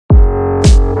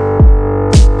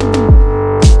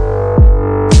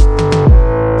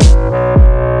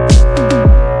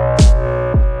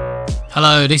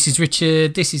Hello, this is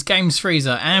Richard, this is Games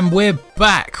Freezer, and we're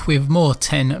back with more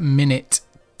 10-minute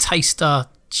taster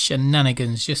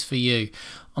shenanigans just for you.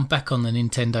 I'm back on the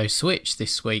Nintendo Switch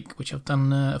this week, which I've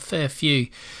done a fair few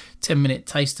 10-minute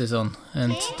tasters on,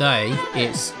 and today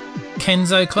it's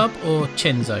Chenso Club, or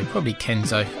Chenso, probably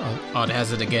Chenso, I'd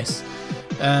hazard a guess.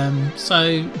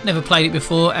 So, never played it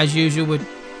before. As usual, we're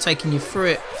taking you through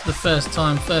it for the first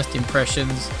time, first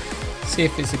impressions, see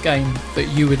if it's a game that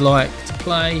you would like to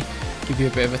play, give you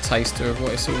a bit of a taster of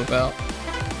what it's all about.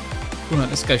 Alright,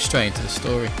 let's go straight into the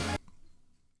story.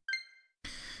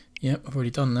 Yep, I've already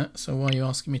done that, so why are you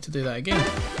asking me to do that again?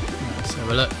 Right, let's have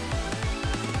a look.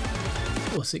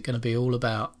 What's it going to be all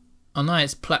about? I know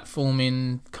it's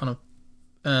platforming, kind of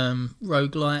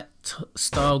roguelite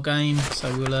style game,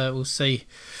 so we'll see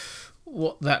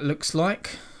what that looks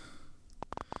like.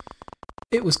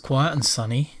 It was quiet and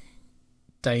sunny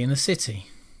day in the city.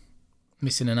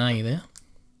 Missing an A there. ...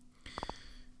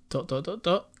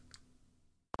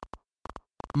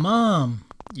 Mom.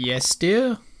 Yes,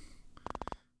 dear?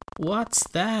 What's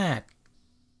that?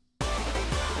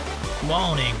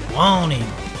 Warning, warning.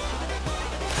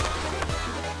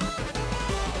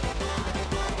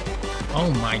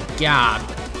 Oh my god.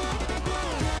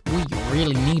 We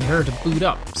really need her to boot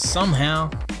up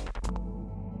somehow.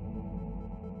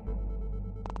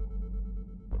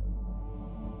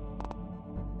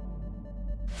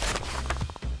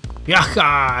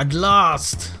 Yaha, at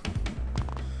last!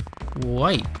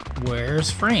 Wait, where's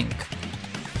Frank?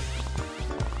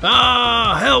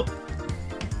 Ah, help!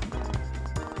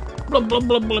 Blub, blub,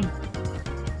 blub, blub.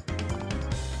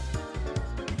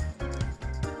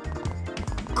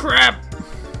 Crap!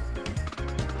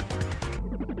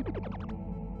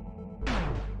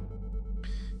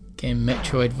 Getting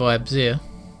Metroid vibes here.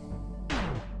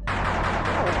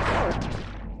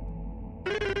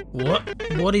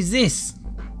 What is this?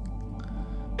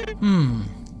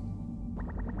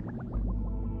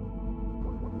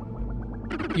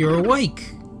 You're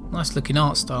awake. Nice looking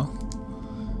art style.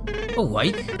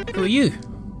 Awake? Who are you?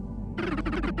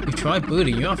 We've tried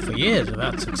booting you up for years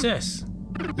without success.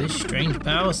 This strange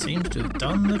power seems to have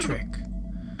done the trick.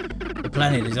 The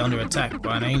planet is under attack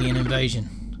by an alien invasion.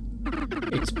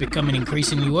 It's becoming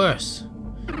increasingly worse.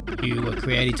 You were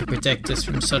created to protect us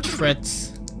from such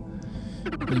threats.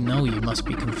 We know you must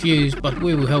be confused, but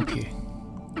we will help you.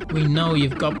 We know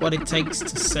you've got what it takes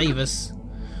to save us.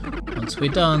 Once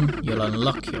we're done, you'll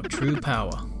unlock your true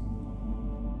power.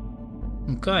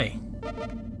 Okay.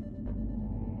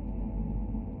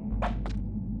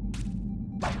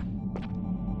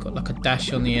 Got like a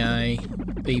dash on the A,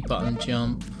 B button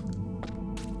jump.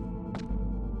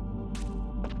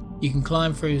 You can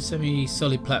climb through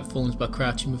semi-solid platforms by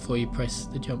crouching before you press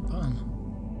the jump button.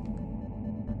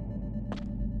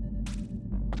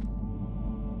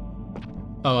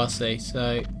 Oh, I see.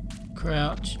 So,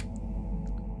 crouch.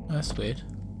 That's weird.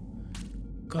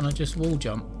 Can't I just wall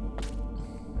jump?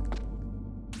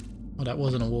 Oh, that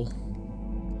wasn't a wall.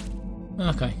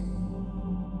 Okay.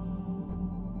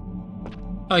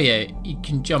 Oh yeah, you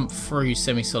can jump through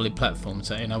semi-solid platforms.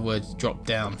 So in other words, drop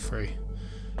down through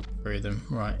them.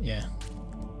 Right, yeah.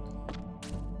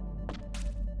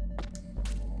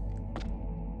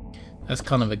 That's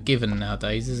kind of a given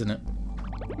nowadays, isn't it?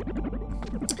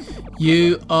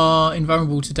 You are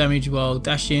invulnerable to damage while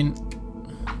dashing.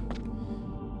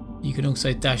 You can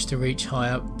also dash to reach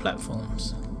higher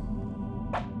platforms.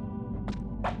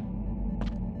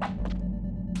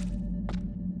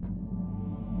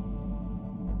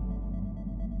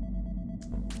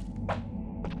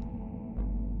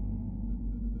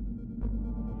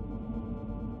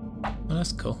 Well,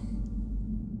 that's cool.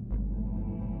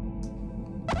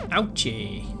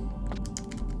 Ouchie!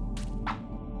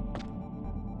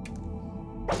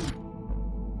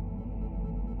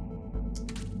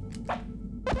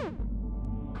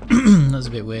 That's a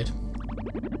bit weird,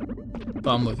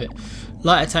 but I'm with it.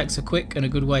 Light attacks are quick and a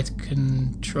good way to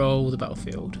control the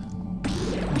battlefield.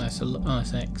 Nice,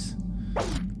 nice X.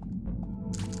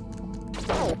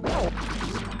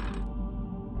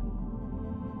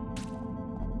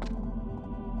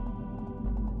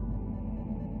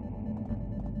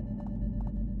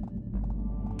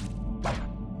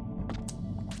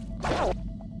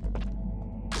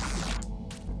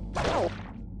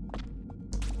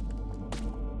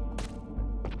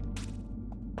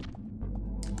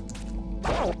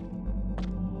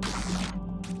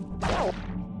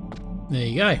 There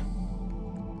you go.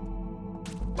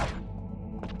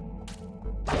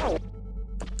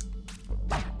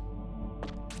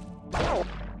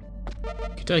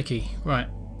 Okey-dokey. Right,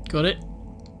 got it.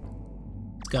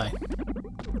 Let's go.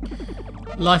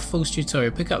 Life Force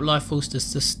tutorial. Pick up Life Force to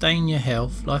sustain your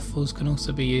health. Life Force can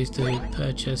also be used to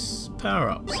purchase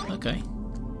power-ups. Okay.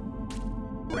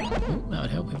 Ooh, that would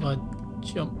help if I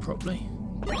jump properly.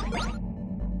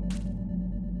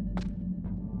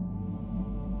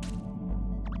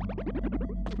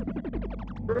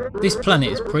 This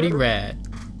planet is pretty rad.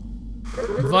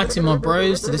 Inviting my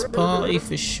bros to this party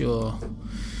for sure.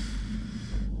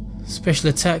 Special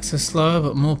attacks are slower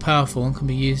but more powerful and can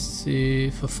be used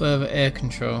for further air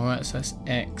control. Right, so that's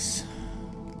X.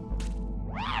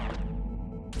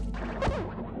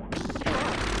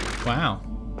 Wow.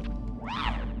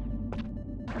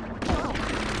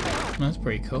 That's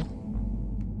pretty cool.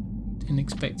 Didn't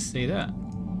expect to see that.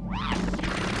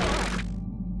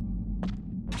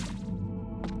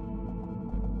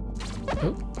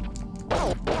 Oh.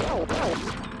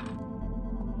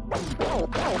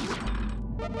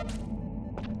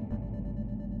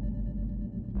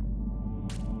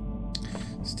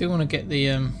 Still want to get the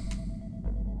yeah,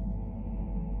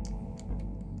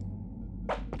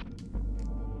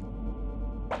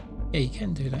 you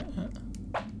can do that.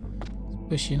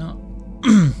 Push you not.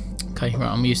 Okay, right,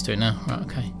 I'm used to it now. Right,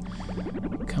 okay.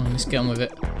 Come on, let's get on with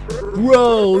it.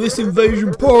 Whoa, this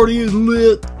invasion party is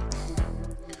lit.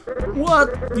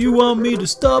 What? You want me to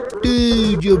stop?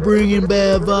 Dude, you're bringing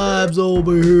bad vibes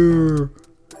over here.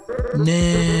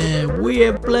 Nah, we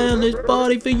have planned this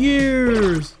party for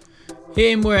years.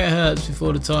 Hit him where it hurts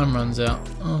before the time runs out.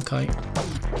 Okay.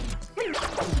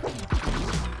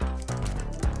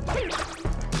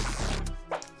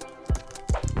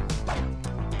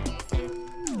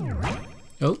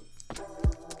 Oh.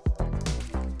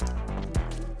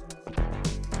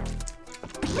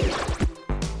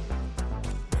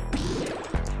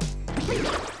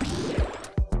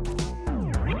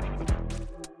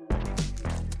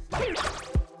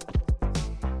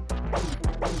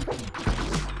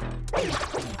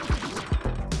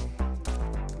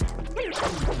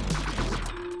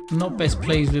 I'm not best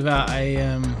pleased without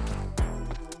a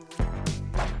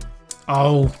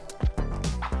oh,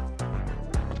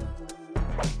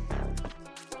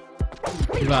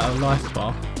 without a life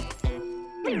bar.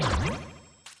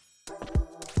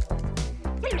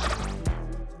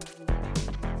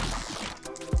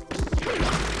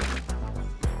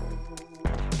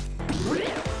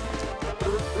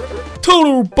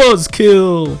 Total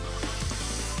buzzkill.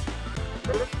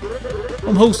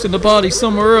 I'm hosting the party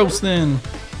somewhere else then.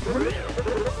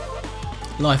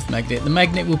 Life magnet. The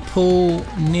magnet will pull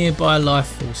nearby life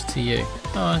force to you.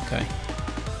 Oh, okay.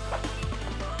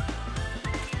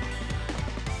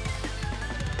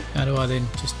 How do I then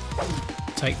just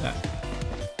take that?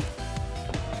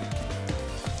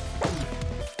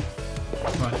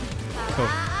 Right. Cool.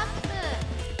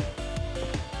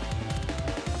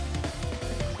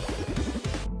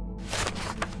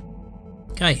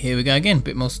 Okay, here we go again.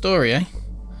 Bit more story, eh?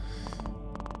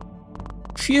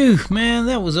 Phew, man,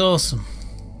 that was awesome.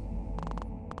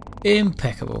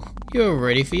 Impeccable. You're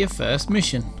ready for your first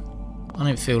mission. I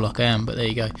don't feel like I am, but there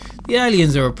you go. The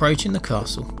aliens are approaching the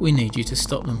castle. We need you to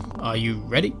stop them. Are you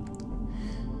ready?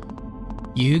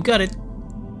 You got it.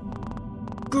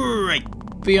 Great.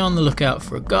 Be on the lookout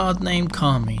for a guard named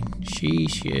Carmine. She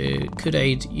could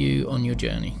aid you on your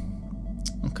journey.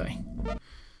 Okay.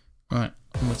 Right,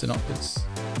 onwards and upwards.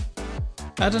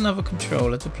 Add another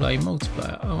controller to play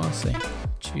multiplayer. Oh, I see.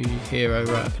 Choose hero.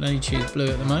 Right, I can only choose blue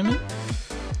at the moment.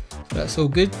 That's all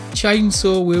good.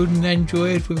 Chainsaw wielding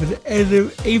android with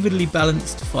an evenly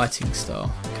balanced fighting style.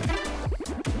 Okay.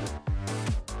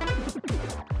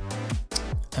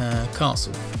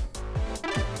 Castle.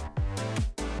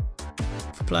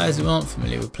 For players who aren't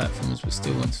familiar with platforms but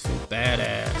still want to feel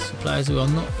badass. For players who are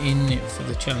not in it for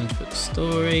the challenge but the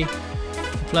story.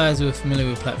 For players who are familiar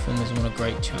with platformers and want a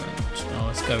great challenge. Oh,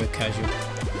 let's go with casual.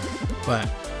 Right,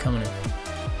 coming in.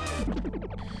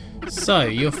 So,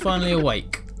 you're finally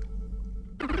awake.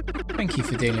 Thank you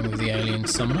for dealing with the alien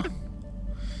summoner.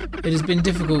 It has been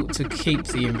difficult to keep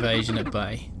the invasion at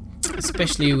bay,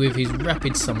 especially with his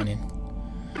rapid summoning.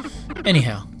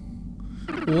 Anyhow,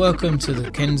 welcome to the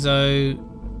Chenso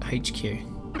HQ.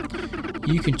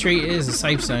 You can treat it as a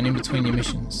safe zone in between your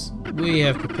missions. We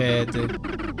have prepared the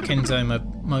Chenso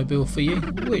mobile for you,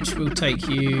 which will take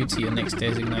you to your next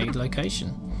designated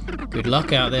location. Good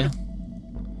luck out there.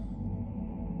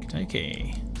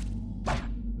 Okay.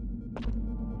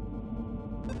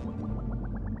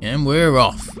 And we're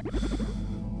off.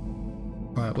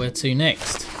 Right, where to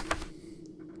next?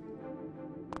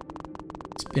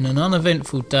 It's been an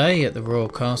uneventful day at the royal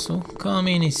castle.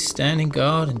 Carmine is standing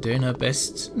guard and doing her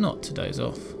best not to doze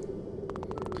off.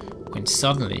 When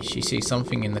suddenly she sees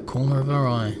something in the corner of her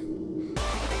eye.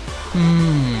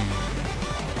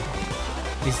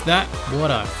 Is that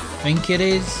what I think it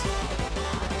is?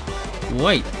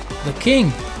 Wait, the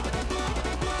king!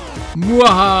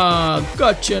 Mwaha!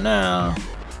 Gotcha now!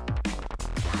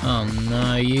 Oh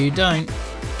no, you don't.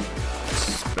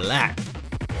 Splat.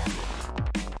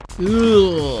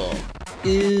 Ugh.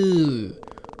 Ew.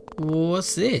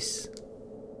 What's this?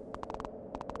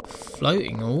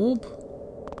 Floating orb?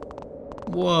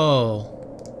 Whoa.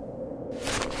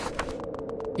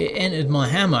 It entered my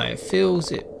hammer. It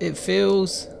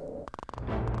feels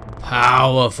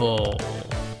powerful.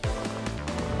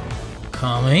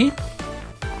 Carmine?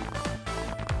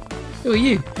 Who are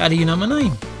you? How do you know my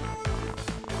name?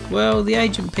 Well, the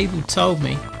agent people told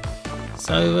me.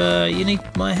 So you need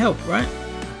my help, right?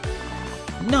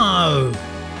 No!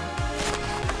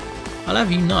 I'll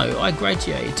have you know, I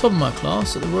graduated top of my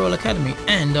class at the Royal Academy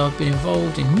and I've been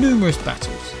involved in numerous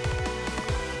battles.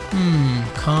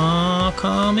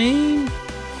 Carmine?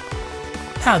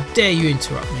 How dare you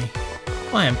interrupt me?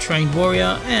 I am trained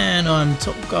warrior and I'm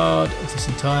top guard of this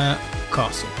entire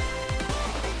castle.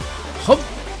 Hop!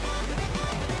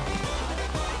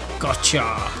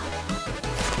 Gotcha!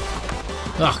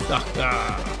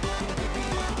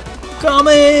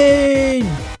 Carmine!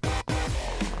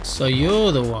 So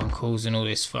you're the one causing all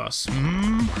this fuss,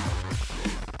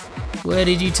 Where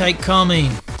did you take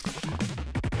Carmine?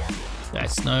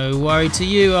 That's no worry to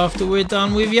you after we're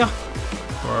done with you.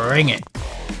 Bring it.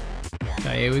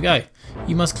 Okay, here we go.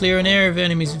 You must clear an area of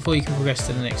enemies before you can progress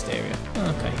to the next area.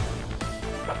 Okay.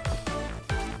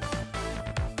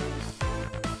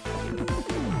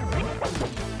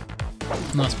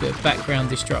 Nice bit of background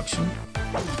destruction.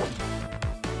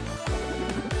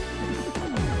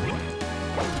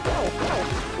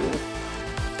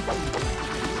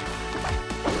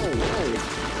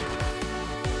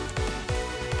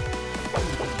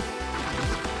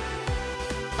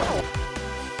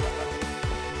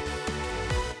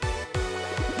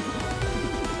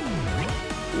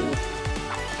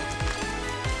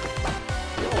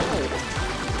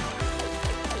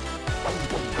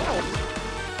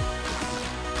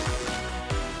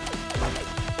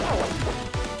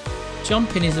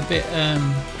 Jumping is a bit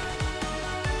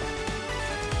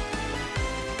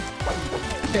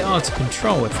hard to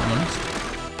control, if I'm honest.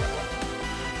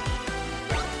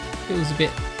 Feels a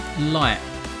bit light.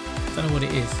 Don't know what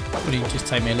it is. Probably just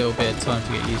take me a little bit of time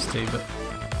to get used to, but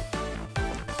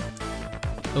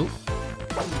oh.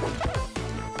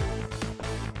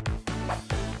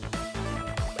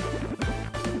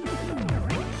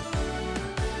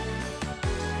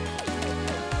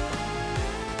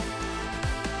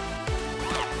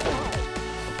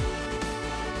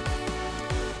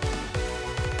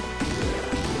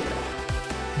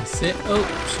 That's it. Oh,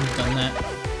 should have done that.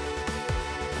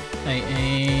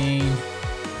 18.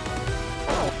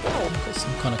 Got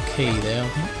some kind of key there, I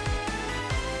think.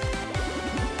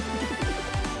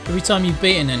 Every time you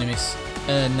beat an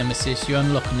nemesis, you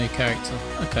unlock a new character.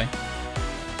 Okay.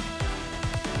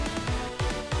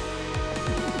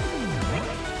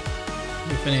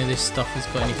 If any of this stuff has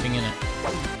got anything in it.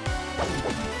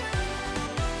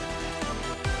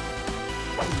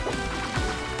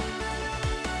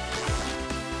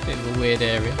 Bit of a weird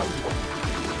area.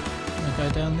 Can I go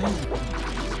down there?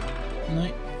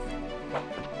 No.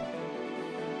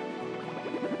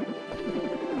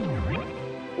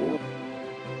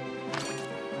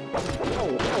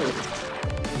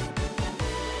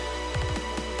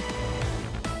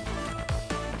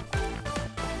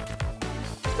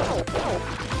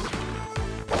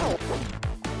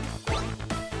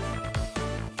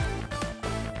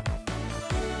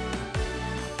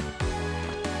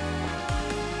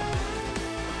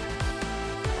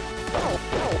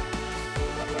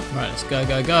 Right, let's go,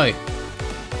 go, go.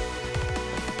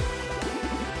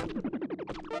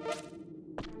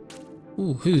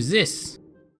 Ooh, who's this?